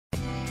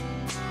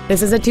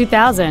This is a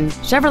 2000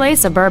 Chevrolet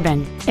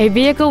Suburban, a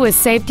vehicle with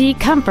safety,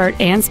 comfort,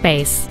 and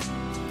space.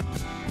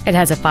 It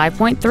has a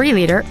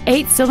 5.3-liter,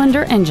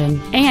 8-cylinder engine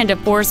and a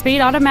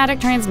 4-speed automatic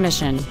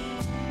transmission.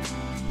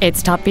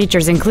 Its top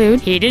features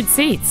include heated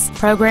seats,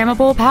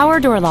 programmable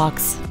power door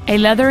locks, a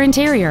leather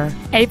interior,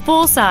 a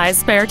full-size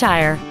spare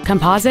tire,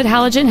 composite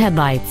halogen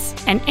headlights,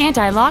 an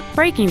anti-lock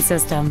braking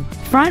system,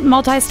 front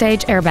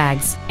multi-stage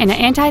airbags, and an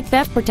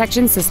anti-theft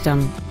protection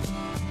system.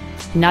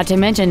 Not to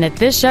mention that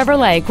this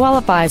Chevrolet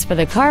qualifies for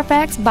the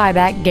Carfax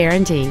buyback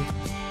guarantee.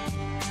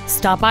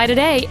 Stop by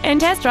today and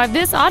test drive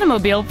this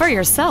automobile for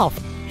yourself.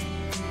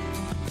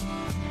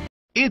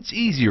 It's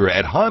easier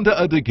at Honda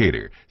of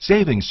Decatur.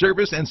 Saving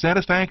service and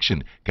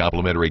satisfaction.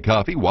 Complimentary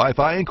coffee,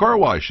 Wi-Fi, and car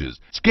washes.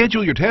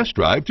 Schedule your test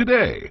drive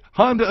today.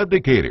 Honda of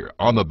Decatur.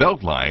 On the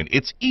Beltline,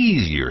 it's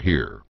easier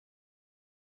here.